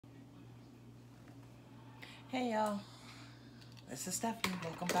Hey y'all, this is Stephanie.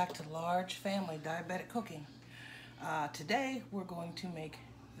 Welcome back to Large Family Diabetic Cooking. Today we're going to make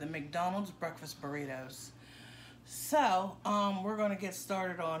the McDonald's breakfast burritos. So we're going to get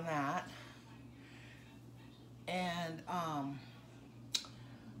started on that. And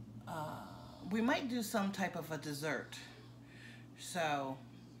we might do some type of a dessert. So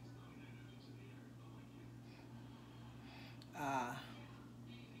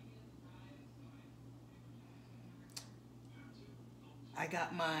I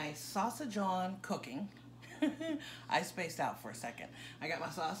got my sausage on cooking. I spaced out for a second. I got my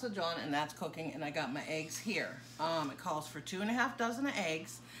sausage on and that's cooking, and I got my eggs here. It calls for 2½ dozen of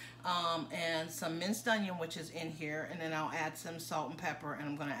eggs and some minced onion, which is in here, and then I'll add some salt and pepper, and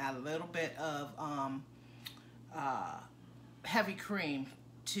I'm going to add a little bit of heavy cream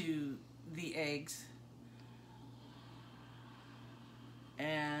to the eggs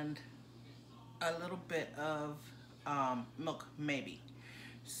and a little bit of milk maybe.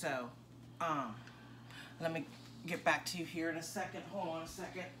 So let me get back to you here in a second. Hold on a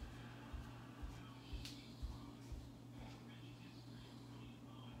second.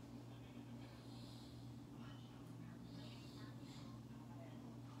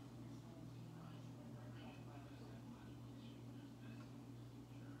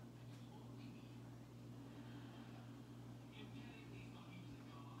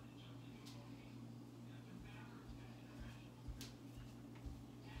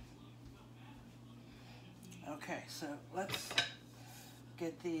 Okay, so let's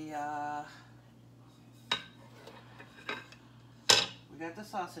get the, we got the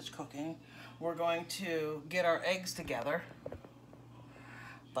sausage cooking. We're going to get our eggs together,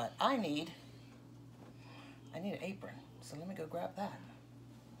 but I need an apron, so let me go grab that.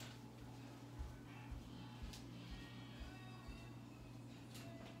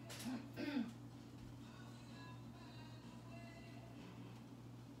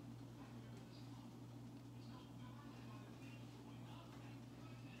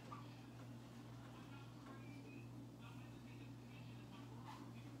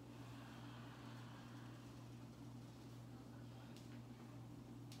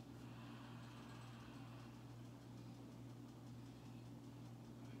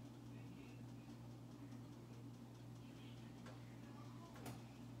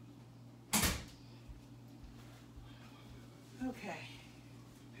 Okay.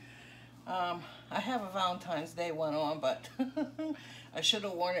 I have a Valentine's Day one on, but I should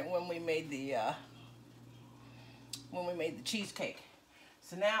have worn it when we made the cheesecake.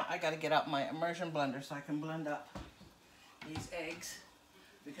 So now I got to get out my immersion blender so I can blend up these eggs,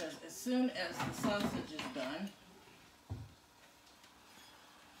 because as soon as the sausage is done,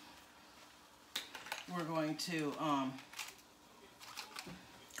 we're going to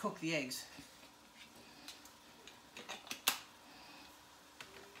cook the eggs.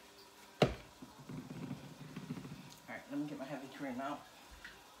 Let me get my heavy cream out.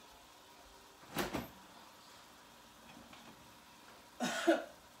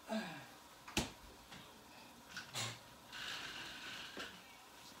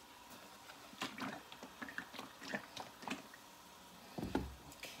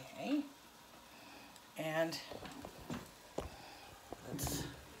 Okay. And let's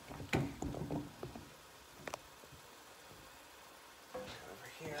go over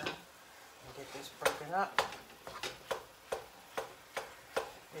here and get this broken up.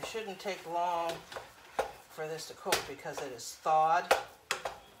 It shouldn't take long for this to cook because it is thawed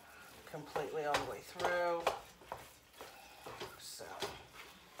completely all the way through. So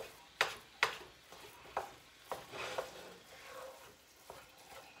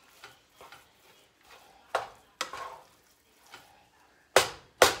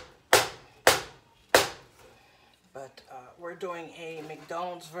but we're doing a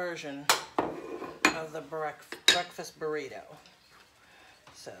McDonald's version of the breakfast burrito.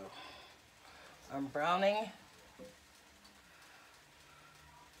 So I'm browning.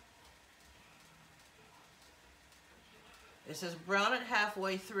 It says brown it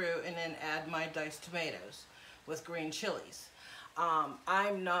halfway through and then add my diced tomatoes with green chilies.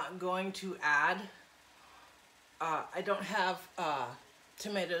 I'm not going to add, I don't have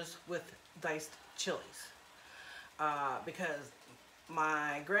tomatoes with diced chilies because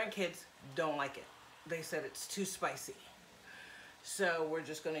my grandkids don't like it. They said it's too spicy. So we're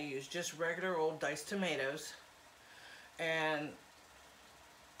just going to use just regular old diced tomatoes, and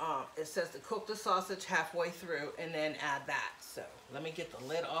it says to cook the sausage halfway through and then add that. So let me get the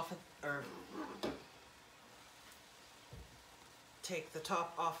lid off, or take the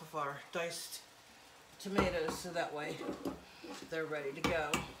top off of our diced tomatoes so that way they're ready to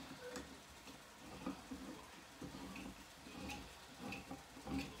go.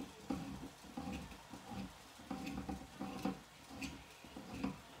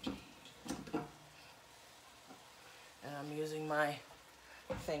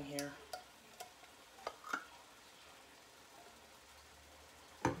 thing here.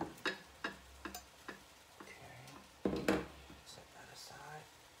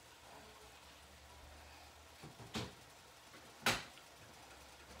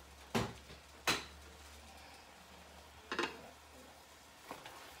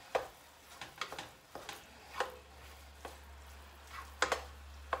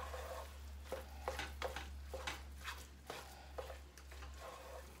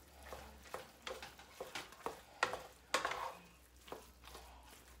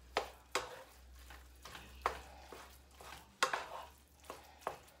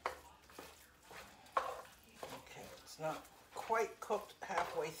 It's not quite cooked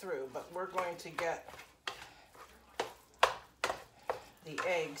halfway through, but we're going to get the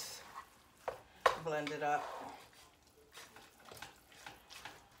eggs blended up.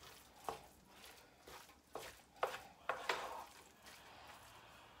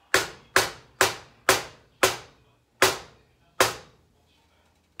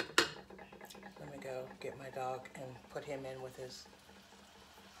 Let me go get my dog and put him in with his.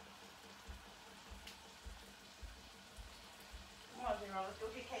 Come on, Zero, let's go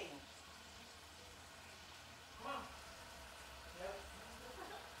get Caden. Come on. Yep.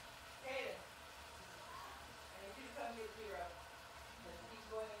 Caden. I need you to come get Zero. He's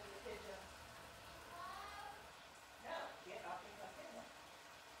going into the kitchen. No, get up and come get him.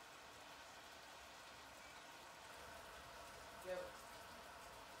 Go.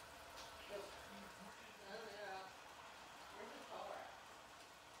 Go. No, Zero. Where's his car at?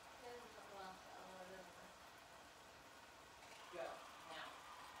 Go. Now.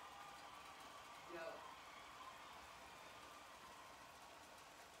 Go.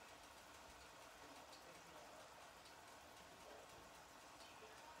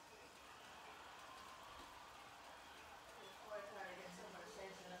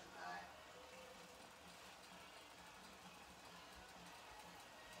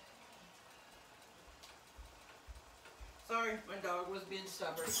 Sorry, my dog was being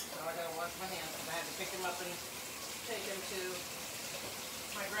stubborn, so I gotta wash my hands. I had to pick him up and take him to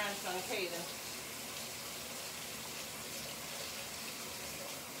my grandson, Caden.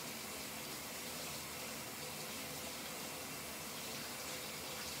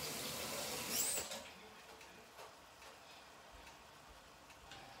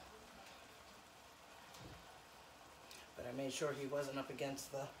 But I made sure he wasn't up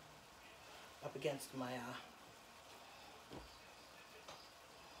against my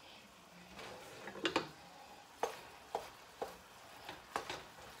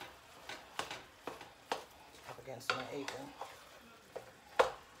against my apron,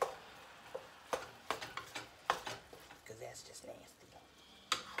 because that's just nasty.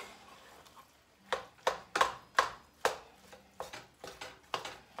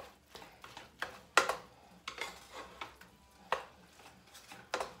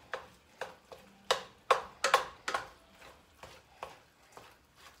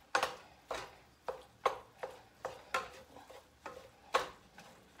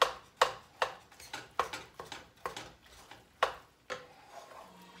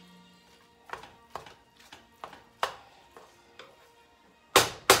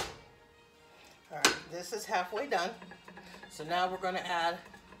 Alright, this is halfway done. So now we're going to add,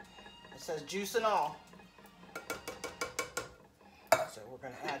 it says juice and all. So we're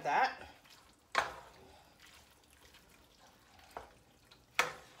going to add that.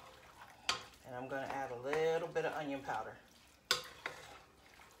 And I'm going to add a little bit of onion powder.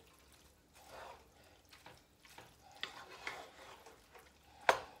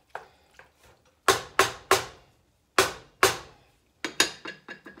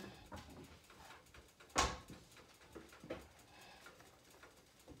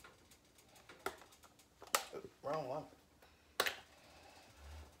 Wrong one.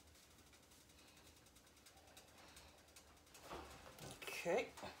 Okay.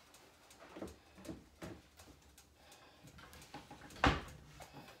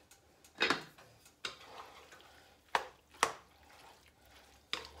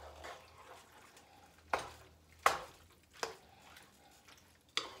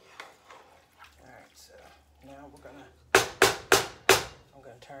 So now I'm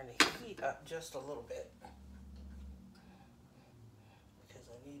gonna turn the heat up just a little bit because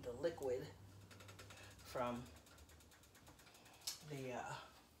I need the liquid from the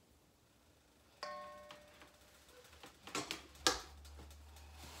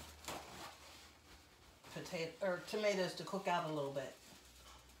tomatoes to cook out a little bit.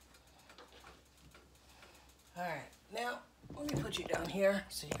 All right, now let me put you down here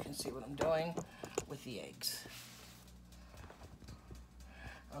so you can see what I'm doing with the eggs.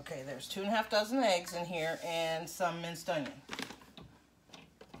 Okay, there's 2½ dozen eggs in here and some minced onion.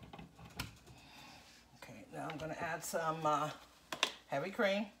 Okay, now I'm going to add some heavy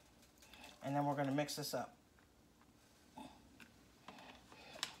cream, and then we're going to mix this up.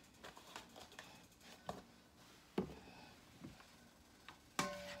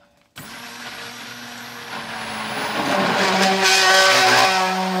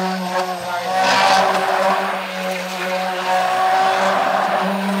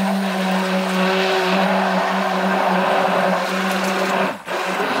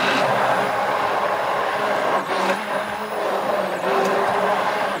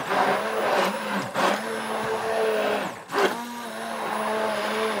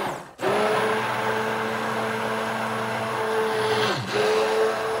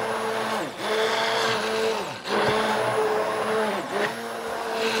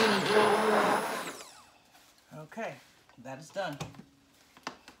 Okay, that is done.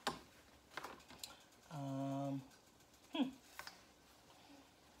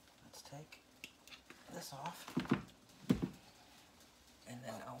 Let's take this off, and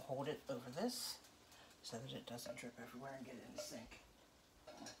then I'll hold it over this so that it doesn't drip everywhere and get in the sink.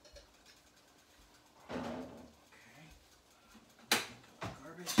 Okay,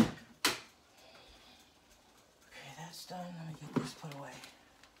 garbage. Okay, that's done. Let me get this put away.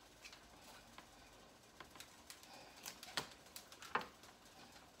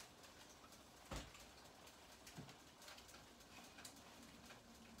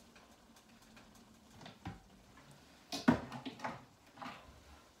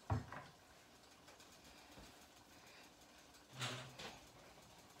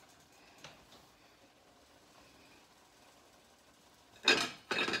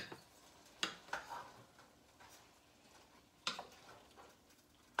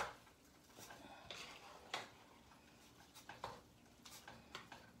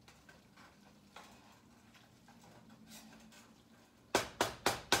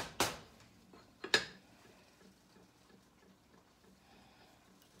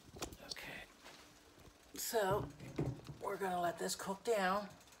 So we're going to let this cook down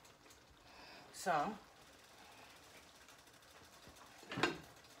some.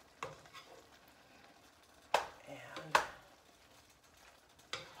 And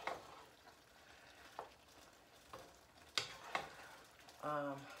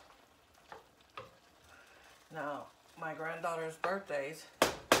now my granddaughter's birthdays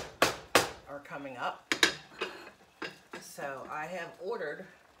are coming up. So I have ordered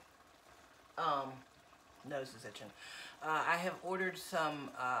nose is itching. I have ordered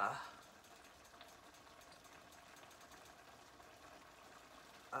some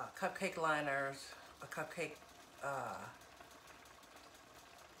cupcake liners, a cupcake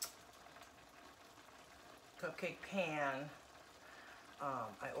pan.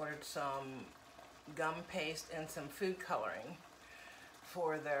 I ordered some gum paste and some food coloring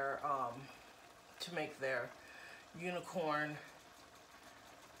for their to make their unicorn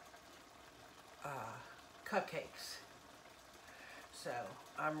cupcakes. So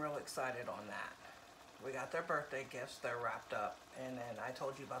I'm real excited on that. We got their birthday gifts, they're wrapped up, and then I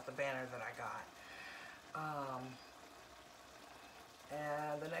told you about the banner that I got.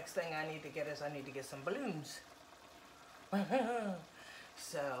 And the next thing I need to get is I need to get some balloons.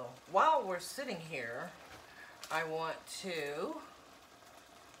 So while we're sitting here, I want to,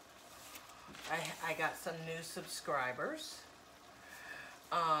 I got some new subscribers.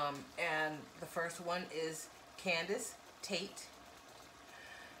 And the first one is Candace Tate.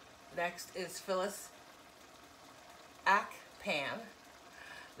 Next is Phyllis Akpan.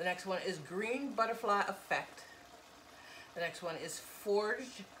 The next one is Green Butterfly Effect. The next one is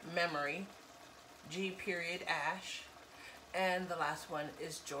Forged Memory, G. Ash. And the last one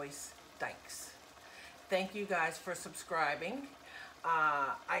is Joyce Dykes. Thank you guys for subscribing.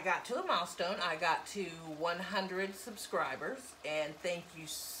 I got to a milestone. I got to 100 subscribers, and thank you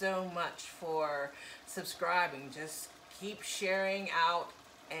so much for subscribing. Just keep sharing out,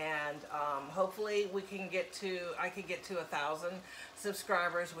 and hopefully we can get to, I can get to 1,000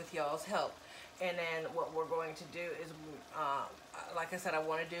 subscribers with y'all's help. And then what we're going to do is, like I said, I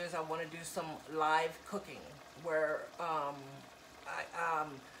want to do some live cooking where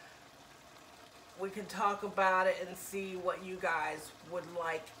we can talk about it and see what you guys would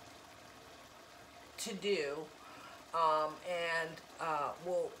like to do,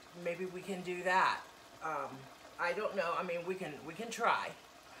 well, maybe we can do that. I don't know. I mean, we can try.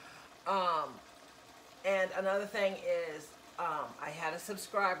 And another thing is, I had a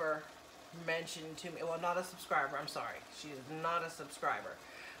subscriber mention to me. Well, not a subscriber. I'm sorry. She is not a subscriber,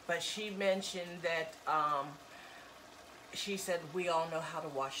 but she mentioned that she said we all know how to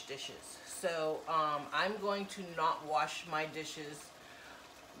wash dishes. So I'm going to not wash my dishes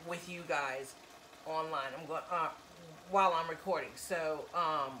with you guys online. I'm going while I'm recording. So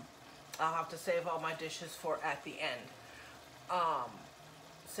I'll have to save all my dishes for at the end.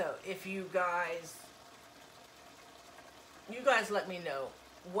 So if you guys let me know,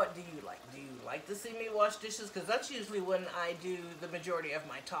 what do you like? Do you like to see me wash dishes? Because that's usually when I do the majority of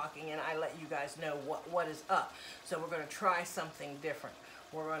my talking, and I let you guys know what is up. So we're going to try something different.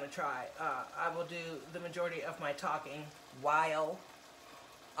 We're going to try, I will do the majority of my talking while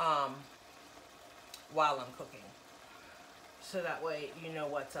I'm cooking. So that way you know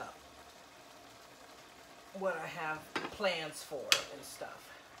what's up. What I have plans for and stuff.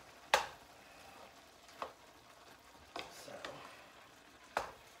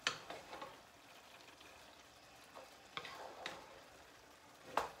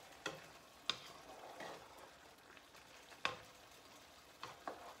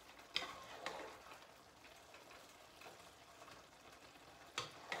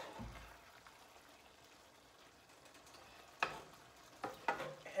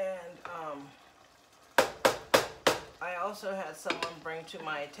 I also had someone bring to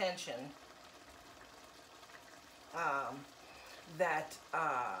my attention that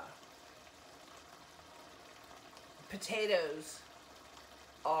potatoes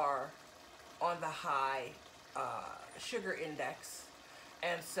are on the high sugar index,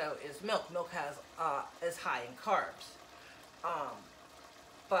 and so is milk. Milk has is high in carbs,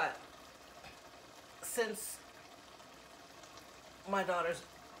 but since my daughter's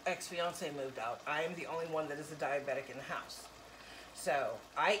ex-fiance moved out, I am the only one that is a diabetic in the house. So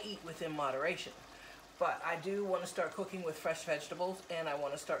I eat within moderation, but I do want to start cooking with fresh vegetables, and I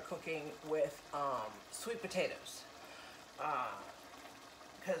want to start cooking with sweet potatoes,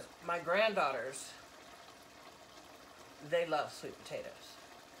 because my granddaughters, they love sweet potatoes.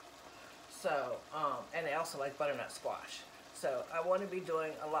 So and they also like butternut squash. So I want to be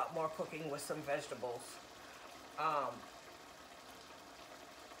doing a lot more cooking with some vegetables.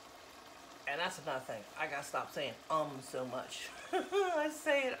 And that's another thing. I gotta stop saying so much. I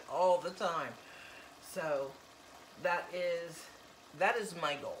say it all the time. So that is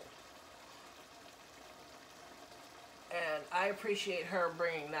my goal. And I appreciate her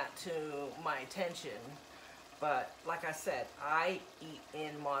bringing that to my attention. But like I said, I eat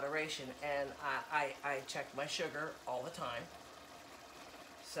in moderation, and I check my sugar all the time.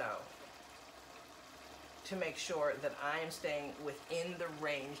 So to make sure that I am staying within the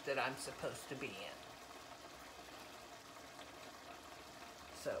range that I'm supposed to be in.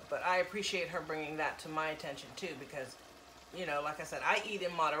 So, but I appreciate her bringing that to my attention too, because, you know, like I said, I eat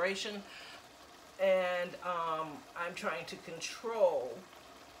in moderation, and I'm trying to control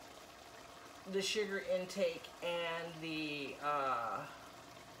the sugar intake and the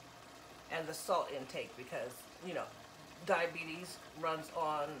salt intake, because, you know, diabetes runs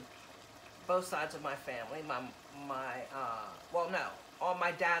on both sides of my family. Well, no, on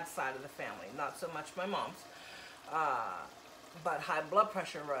my dad's side of the family, not so much my mom's, but high blood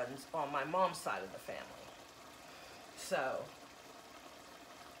pressure runs on my mom's side of the family. So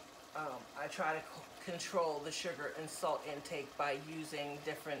I try to control the sugar and salt intake by using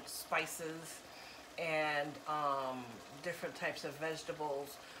different spices and different types of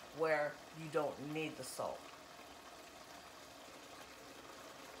vegetables where you don't need the salt.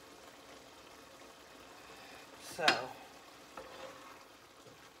 So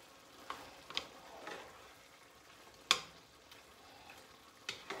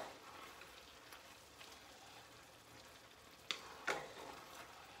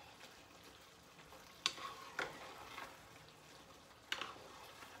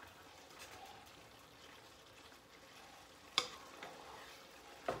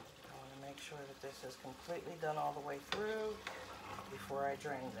sure that this is completely done all the way through before I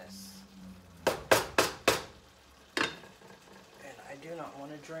drain this. And I do not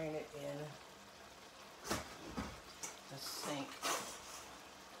want to drain it in the sink.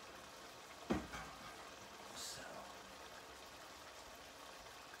 So.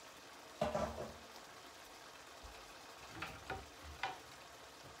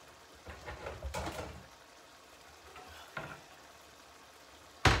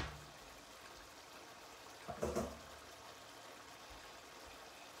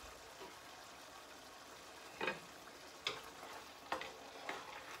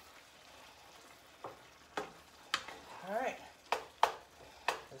 Alright,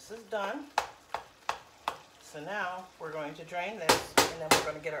 this is done. So now we're going to drain this, and then we're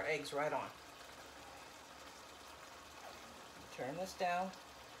going to get our eggs right on. Turn this down.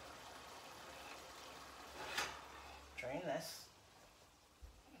 Drain strain this.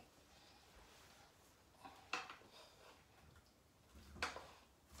 I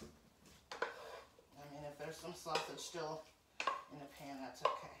mean, if there's some sausage still in the pan, that's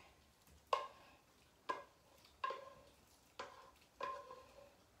okay.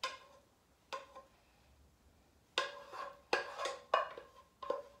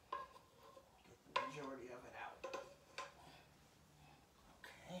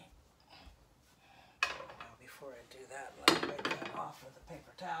 Before I do that, let me wipe that off with a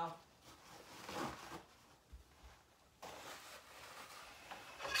paper towel.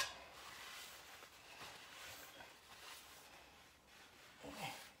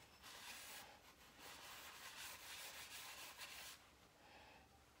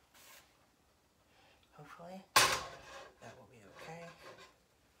 Hopefully that will be okay.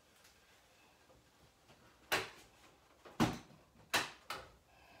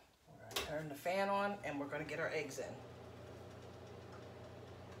 Turn the fan on and we're going to get our eggs in.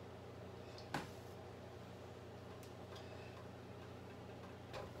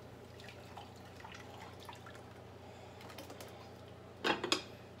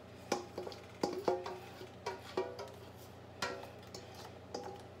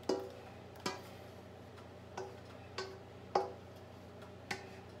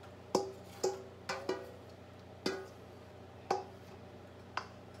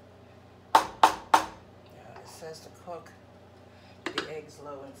 Says to cook the eggs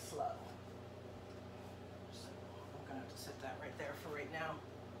low and slow. So I'm going to have to set that right there for right now.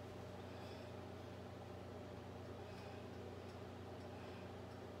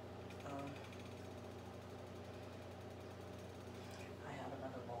 I have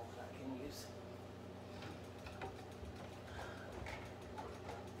another bowl that I can use.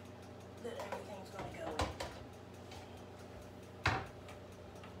 That everything's going to go in.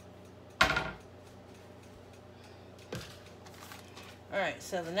 Alright,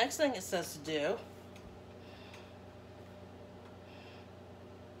 so the next thing it says to do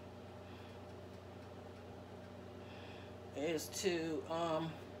is to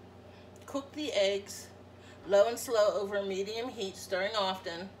cook the eggs low and slow over medium heat, stirring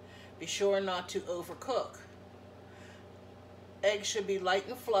often. Be sure not to overcook. Eggs should be light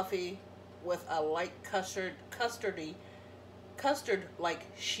and fluffy with a light custard-like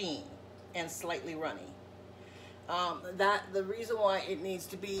sheen and slightly runny. The reason why it needs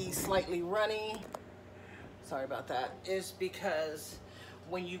to be slightly runny, sorry about that, is because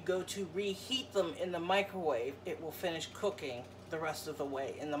when you go to reheat them in the microwave, it will finish cooking the rest of the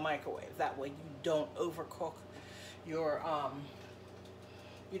way in the microwave. That way you don't overcook your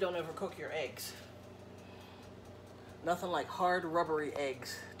eggs. Nothing like hard rubbery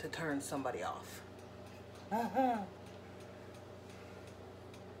eggs to turn somebody off.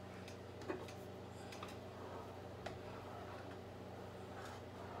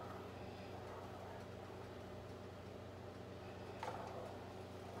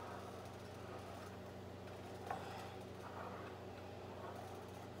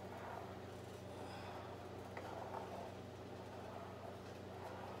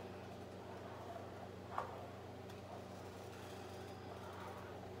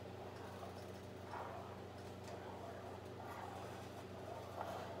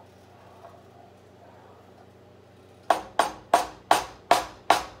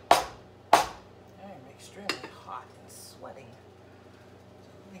 Extremely hot and sweating.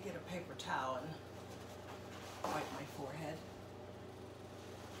 Let me get a paper towel and wipe my forehead.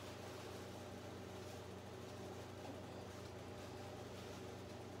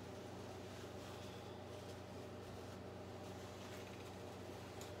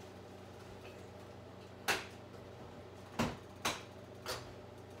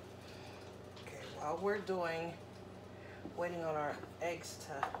 Okay, while we're waiting on our eggs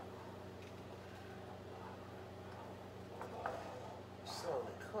to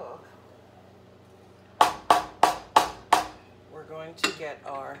slowly cook, we're going to get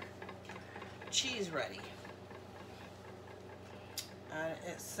our cheese ready. And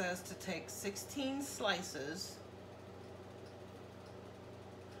it says to take 16 slices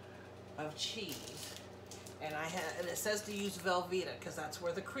of cheese. And it says to use Velveeta because that's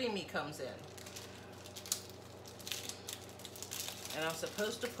where the creamy comes in. And I'm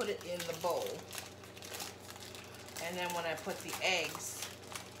supposed to put it in the bowl. And then when I put the eggs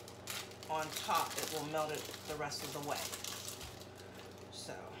on top, it will melt it the rest of the way.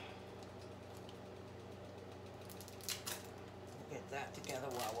 So, we'll get that together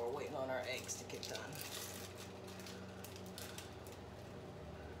while we're waiting on our eggs to get done.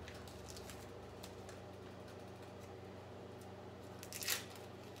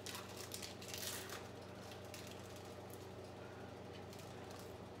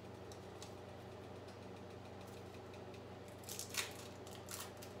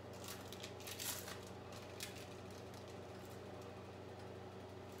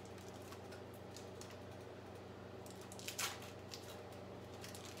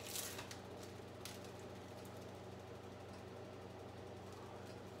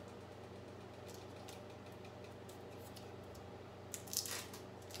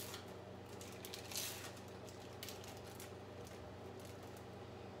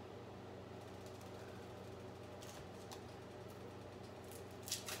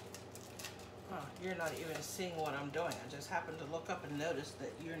 you're not even seeing what I'm doing. I just happened to look up and notice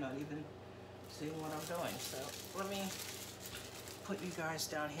that you're not even seeing what I'm doing. So let me put you guys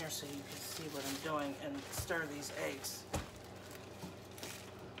down here so you can see what I'm doing and stir these eggs.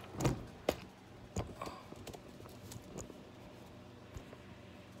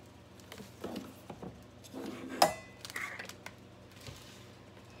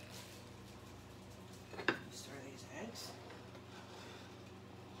 Stir these eggs.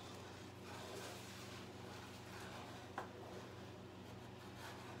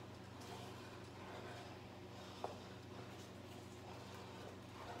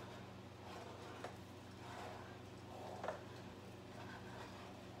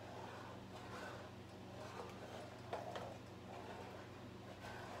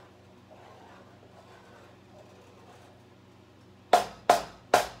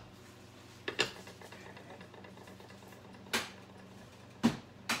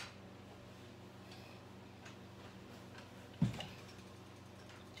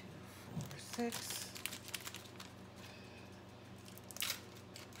 Six.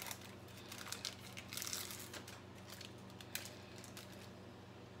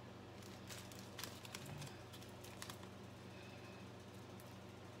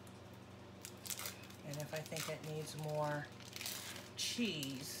 And if I think it needs more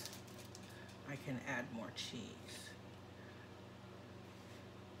cheese, I can add more cheese.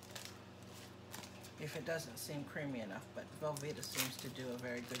 If it doesn't seem creamy enough, but Velveeta seems to do a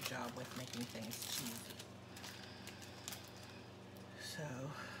very good job with making things cheesy. So,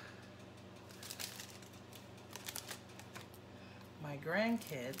 my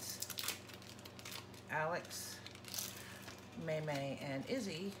grandkids, Alex, Maymay, and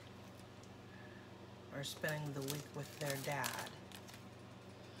Izzy, are spending the week with their dad.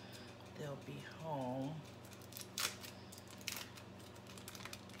 They'll be home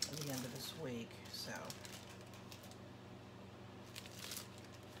at the end of this week. So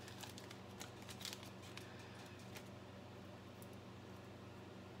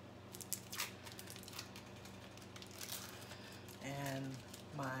and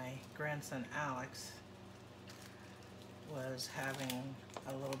my grandson Alex was having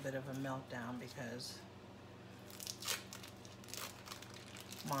a little bit of a meltdown because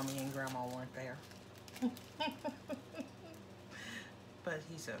Mommy and Grandma weren't there. But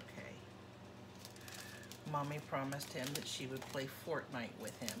he's okay. Mommy promised him that she would play Fortnite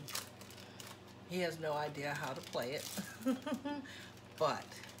with him. He has no idea how to play it, but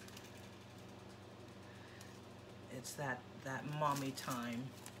it's that mommy time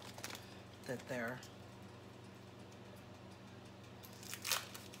that they're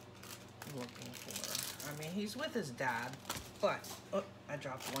looking for. I mean, he's with his dad, but, oh, I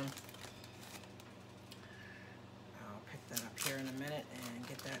dropped one. I'll pick that up here in a minute and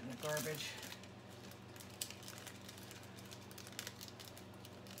get that in the garbage.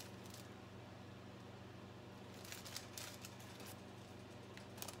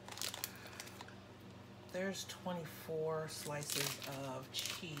 There's 24 slices of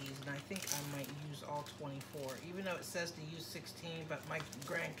cheese, and I think I might use all 24, even though it says to use 16, but my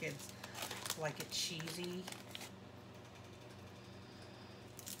grandkids like it cheesy.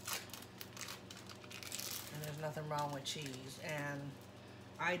 And there's nothing wrong with cheese, and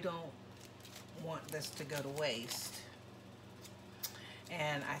I don't want this to go to waste.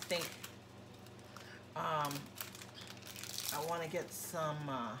 And I think I want to get some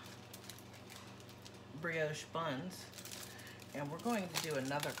brioche buns, and we're going to do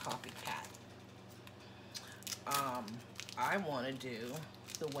another copycat. I want to do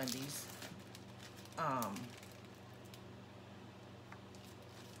the Wendy's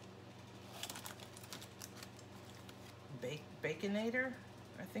Baconator,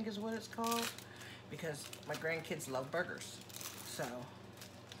 I think is what it's called, because my grandkids love burgers. So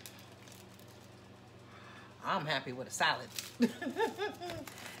I'm happy with a salad.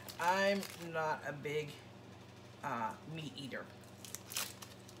 I'm not a big meat eater.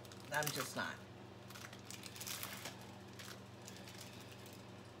 I'm just not.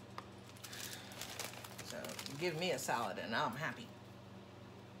 So give me a salad and I'm happy.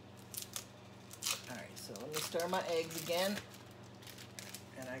 All right, so let me stir my eggs again.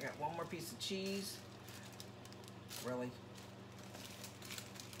 And I got one more piece of cheese. Really?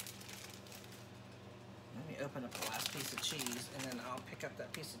 Let me open up the last piece of cheese, and then I'll pick up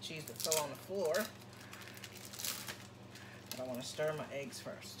that piece of cheese that fell on the floor. But I want to stir my eggs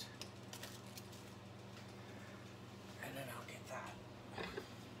first. And then I'll get that.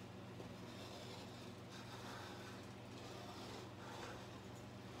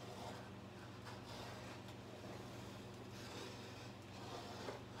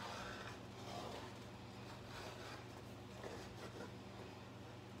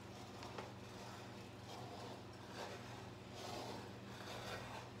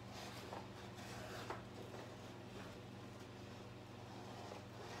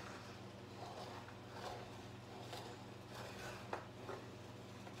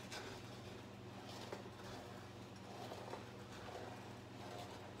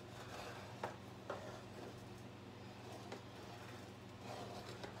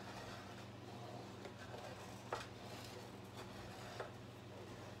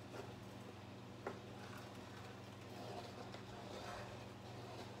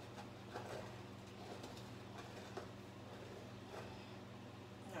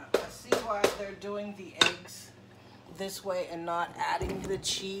 bother doing the eggs this way and not adding the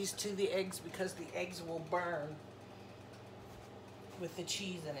cheese to the eggs because the eggs will burn with the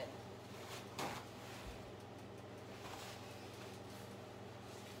cheese in it.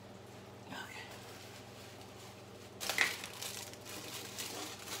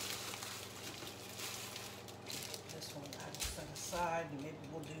 And maybe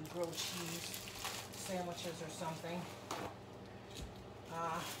we'll do grilled cheese sandwiches or something. And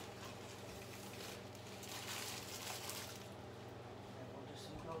we'll do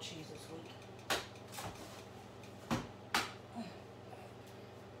some grilled cheese this week.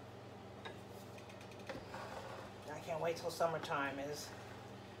 I can't wait till summertime is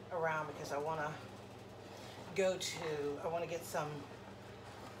around because I want to get some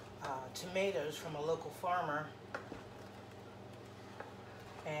tomatoes from a local farmer.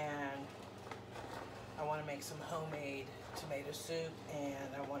 And I want to make some homemade tomato soup,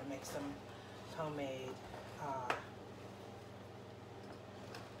 and I want to make some homemade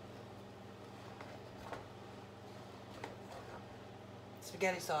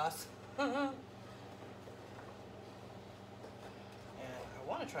spaghetti sauce. And I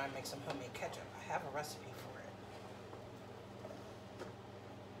want to try and make some homemade ketchup. I have a recipe for it.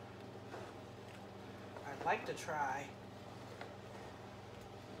 I'd like to try.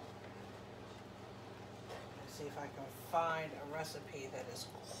 See if I can find a recipe that is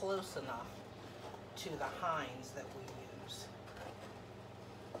close enough to the Heinz that we use.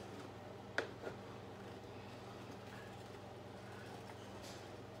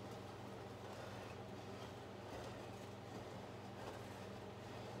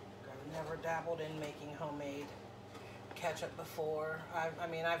 I've never dabbled in making homemade ketchup before.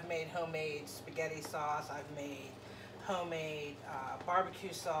 I've made homemade spaghetti sauce. I've made homemade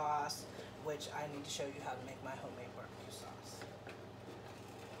barbecue sauce, which I need to show you how to make my homemade barbecue sauce.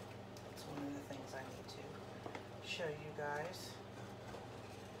 That's one of the things I need to show you guys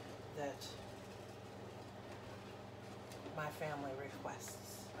that my family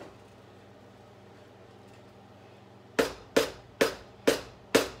requests.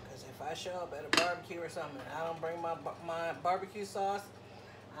 Because if I show up at a barbecue or something and I don't bring my barbecue sauce,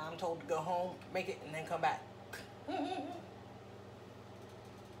 I'm told to go home, make it, and then come back.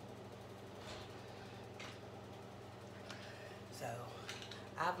 So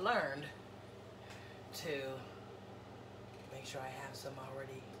I've learned to make sure I have some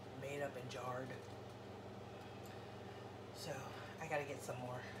already made up and jarred. So I gotta get some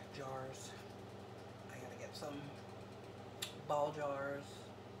more jars. I gotta get some ball jars.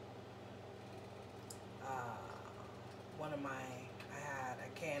 I had a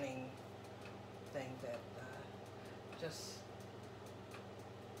canning thing that just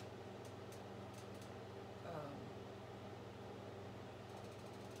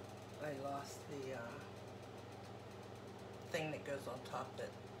I lost the thing that goes on top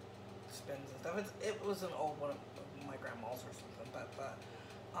that spins and stuff. It was an old one of my grandma's or something, but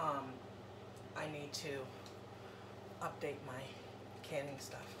I need to update my canning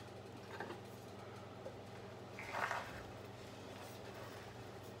stuff.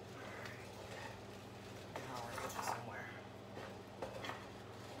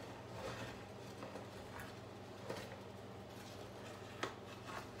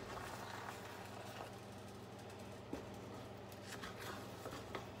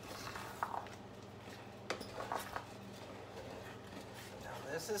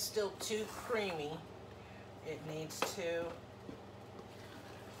 This is still too creamy. It needs to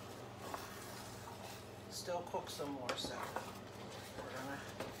still cook some more, so we're gonna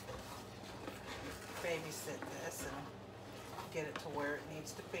babysit this and get it to where it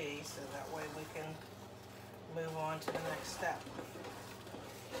needs to be so that way we can move on to the next step.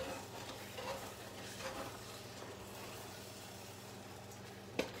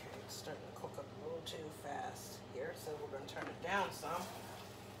 Okay, it's starting to cook up a little too fast here, so we're going to turn it down some.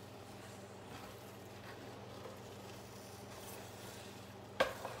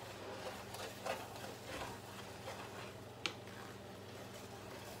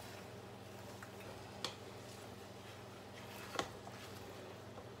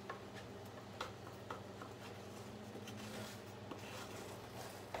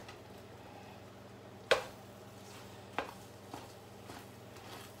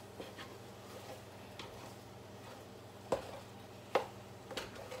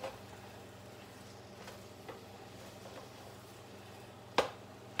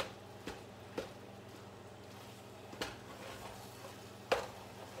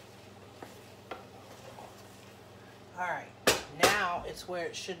 Alright, now it's where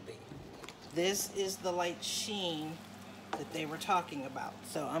it should be. This is the light sheen that they were talking about.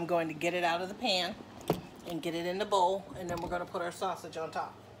 So I'm going to get it out of the pan and get it in the bowl, and then we're going to put our sausage on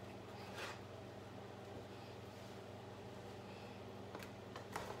top.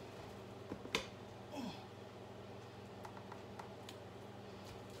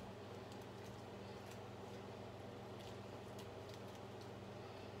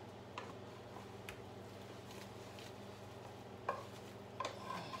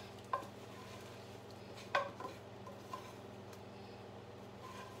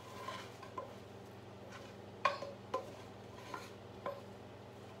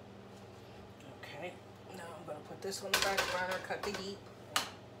 Put this on the back burner, cut the heat, and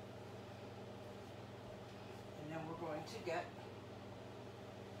then we're going to get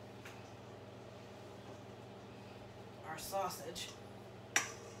our sausage.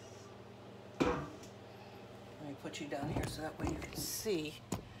 Let me put you down here so that way you can see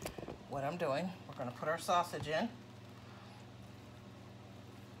what I'm doing. We're going to put our sausage in,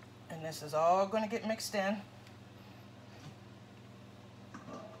 and this is all going to get mixed in.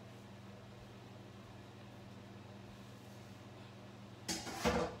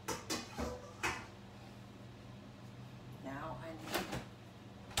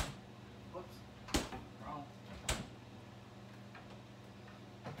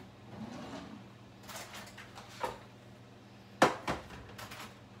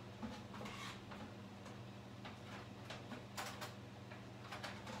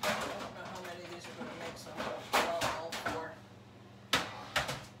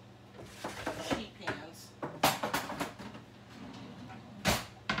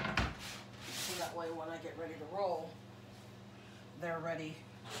 When I get ready to roll, they're ready.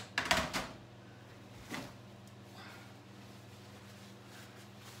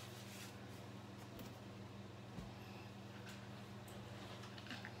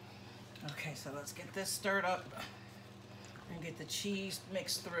 Okay, so let's get this stirred up and get the cheese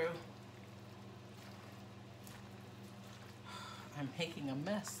mixed through. I'm making a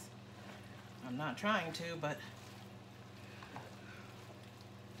mess. I'm not trying to, but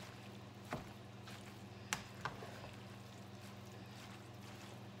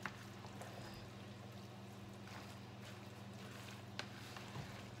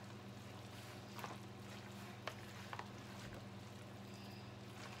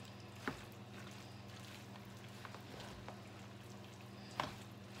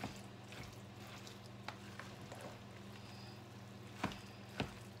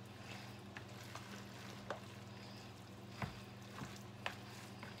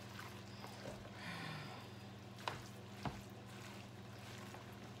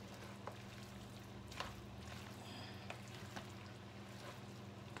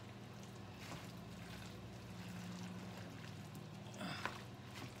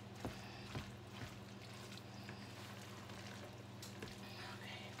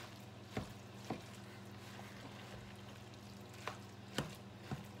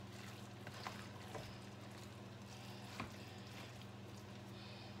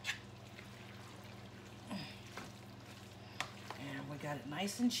got it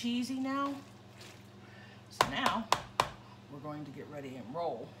nice and cheesy now. So now we're going to get ready and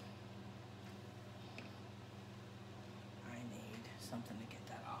roll. I need something to get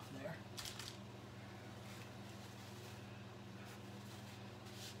that off there.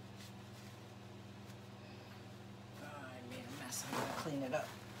 I made a mess. I'm going to clean it up.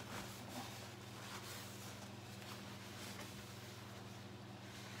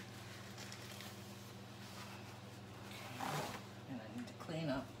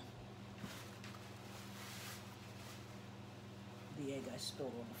 The egg I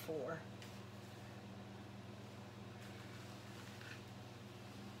spilled on the floor.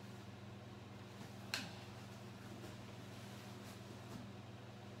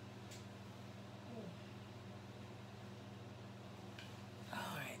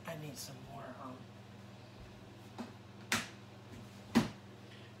 All right, I need some more.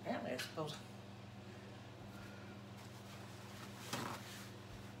 Apparently, I spilled.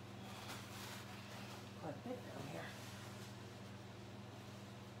 Quite a bit down here.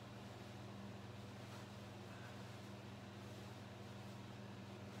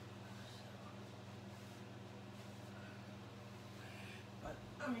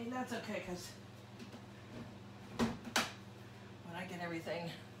 I mean, that's okay, because when I get everything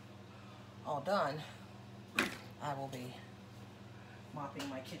all done, I will be mopping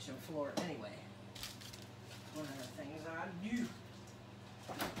my kitchen floor anyway. One of the things I do.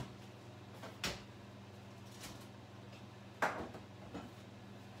 After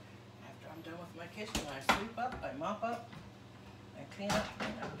I'm done with my kitchen, I sweep up, I mop up, I clean up,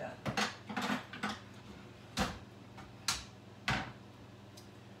 and I'm done.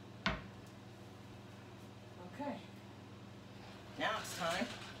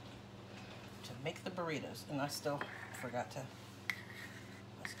 burritos. And I still forgot to,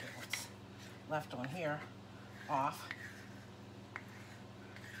 let's get what's left on here off.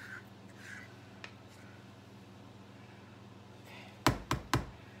 Okay.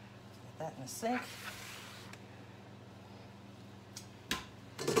 Get that in the sink.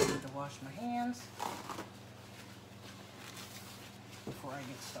 I need to wash my hands before I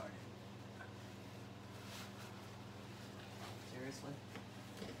get started. Seriously?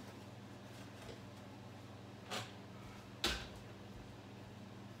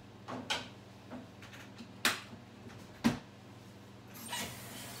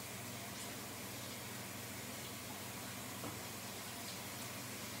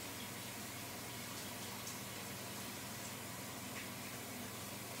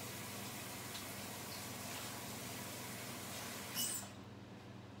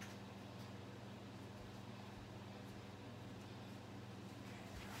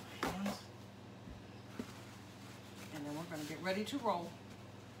 And then we're going to get ready to roll.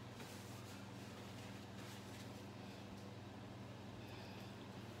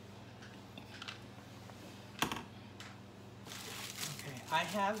 Okay, I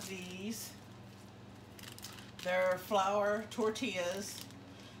have these. They're flour tortillas.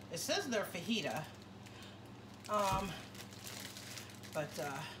 It says they're fajita. I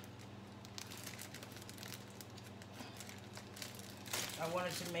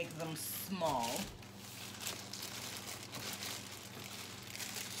wanted to make them small.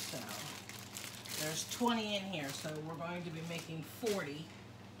 So there's 20 in here, so we're going to be making 40.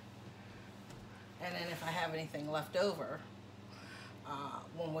 And then if I have anything left over,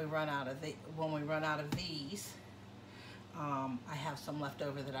 when we run out of these, I have some left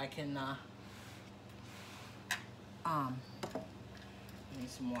over that I can. I need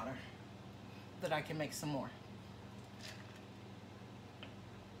some water. That I can make some more.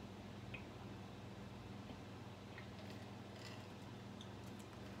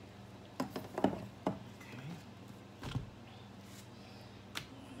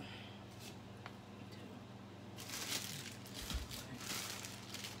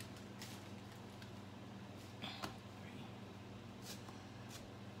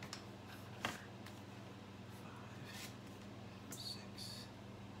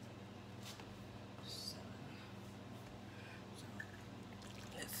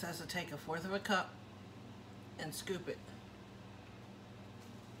 Says to take 1/4 cup and scoop it.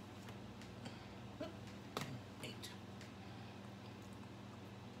 8.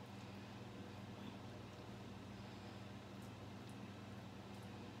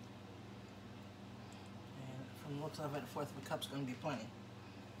 And from the looks of it, 1/4 cup's going to be plenty.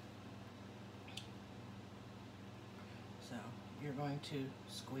 So you're going to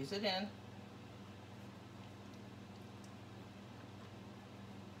squeeze it in.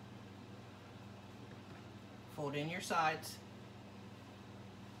 Fold in your sides.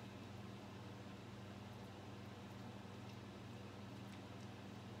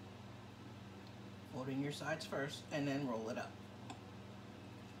 Fold in your sides first and then roll it up.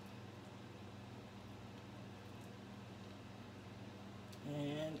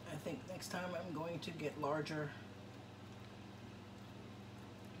 And I think next time I'm going to get larger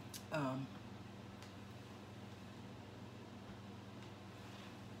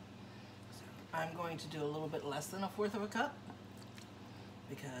I'm going to do a little bit less than 1/4 cup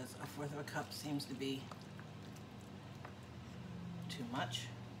because 1/4 cup seems to be too much.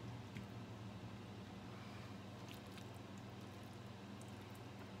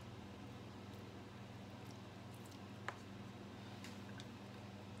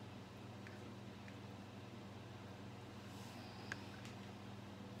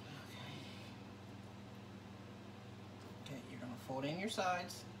 Okay, you're going to fold in your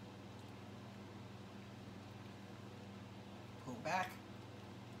sides. Pull back,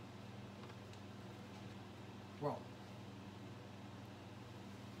 roll.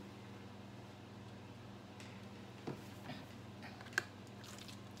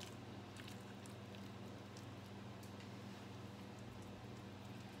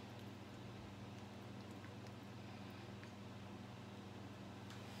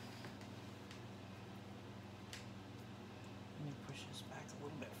 Let me push this back a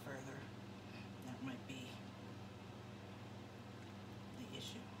little bit further. That might be the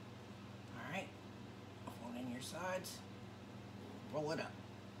issue. All right, fold in your sides, roll it up,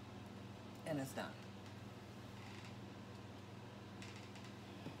 and it's done.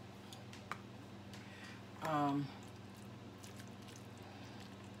 I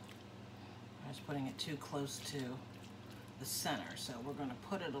was putting it too close to the center, so we're going to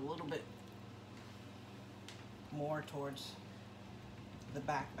put it a little bit more towards the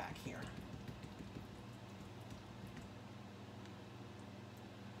back here.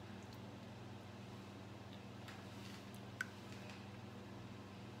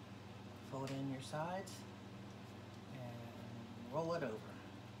 roll it in your sides and roll it over.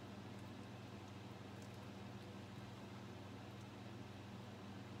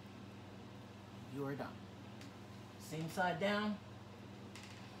 You are done. Same side down,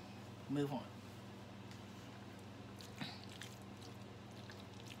 move on.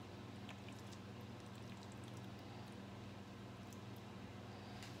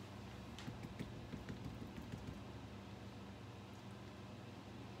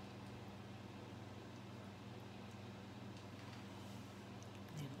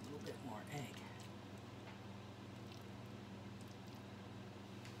 Need a little bit more egg.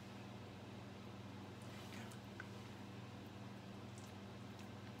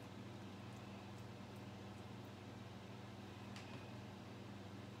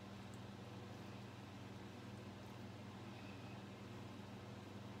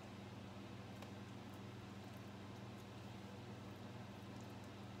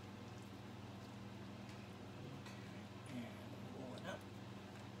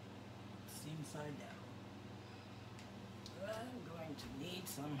 Side down. I'm going to need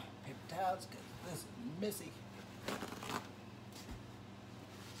some paper towels because this is messy.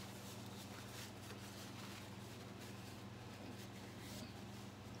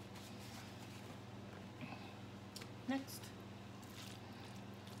 Next.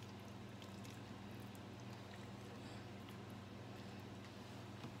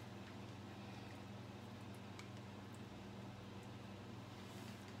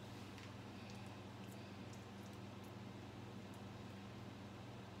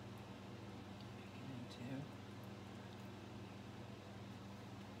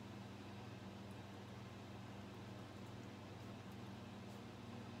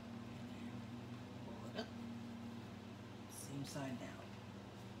 Side down.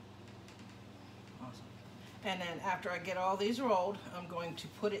 Awesome. And then after I get all these rolled, I'm going to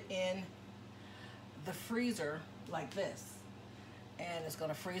put it in the freezer like this. And it's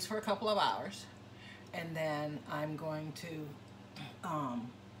going to freeze for a couple of hours. And then I'm going to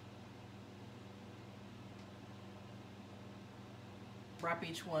wrap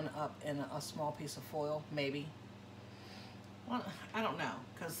each one up in a small piece of foil, maybe. Well, I don't know,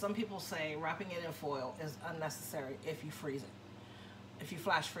 because some people say wrapping it in foil is unnecessary if you freeze it. If you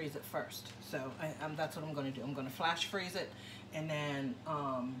flash freeze it first. So that's what I'm going to do. I'm going to flash freeze it, and then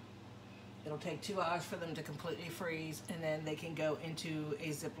it'll take 2 hours for them to completely freeze, and then they can go into a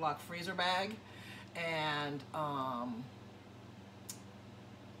Ziploc freezer bag, and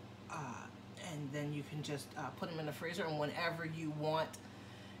then you can just put them in the freezer, and whenever you want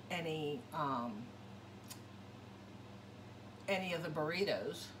any of the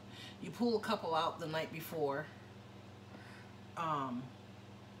burritos, you pull a couple out the night before,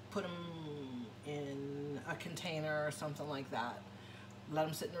 put them in a container or something like that, let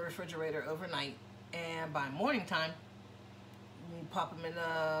them sit in the refrigerator overnight, and by morning time you pop them in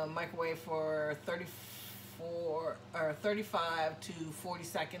the microwave for 35 to 40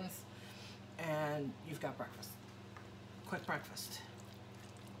 seconds, and you've got breakfast. Quick breakfast.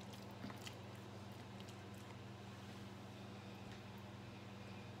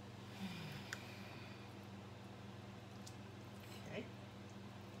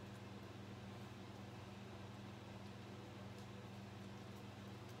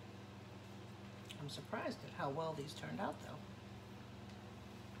 I'm surprised at how well these turned out, though.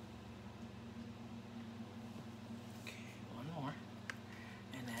 Okay, one more.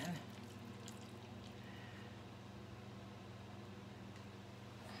 And then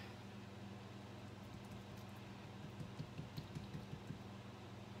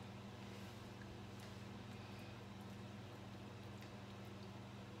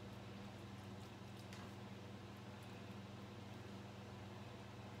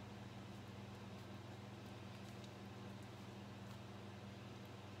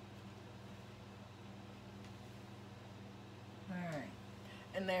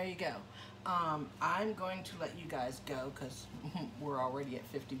and there you go. I'm going to let you guys go because we're already at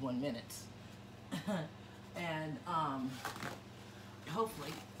 51 minutes. And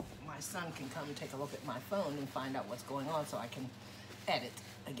hopefully my son can come and take a look at my phone and find out what's going on so I can edit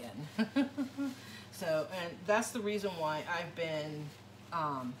again. So, and that's the reason why I've been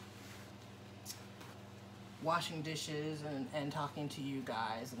washing dishes and talking to you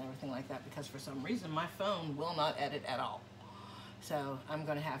guys and everything like that, because for some reason my phone will not edit at all. So I'm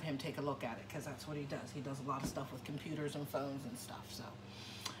going to have him take a look at it because that's what he does. He does a lot of stuff with computers and phones and stuff. So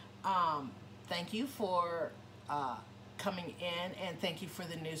thank you for coming in, and thank you for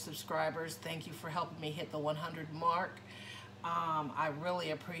the new subscribers. Thank you for helping me hit the 100 mark. I really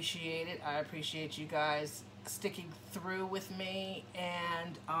appreciate it. I appreciate you guys sticking through with me,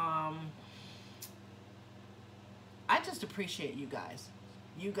 and I just appreciate you guys.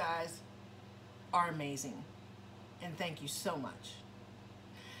 You guys are amazing. And thank you so much.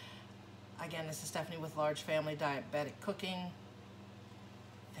 Again, this is Stephanie with Large Family Diabetic Cooking.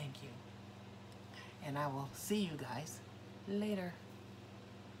 Thank you. And I will see you guys later.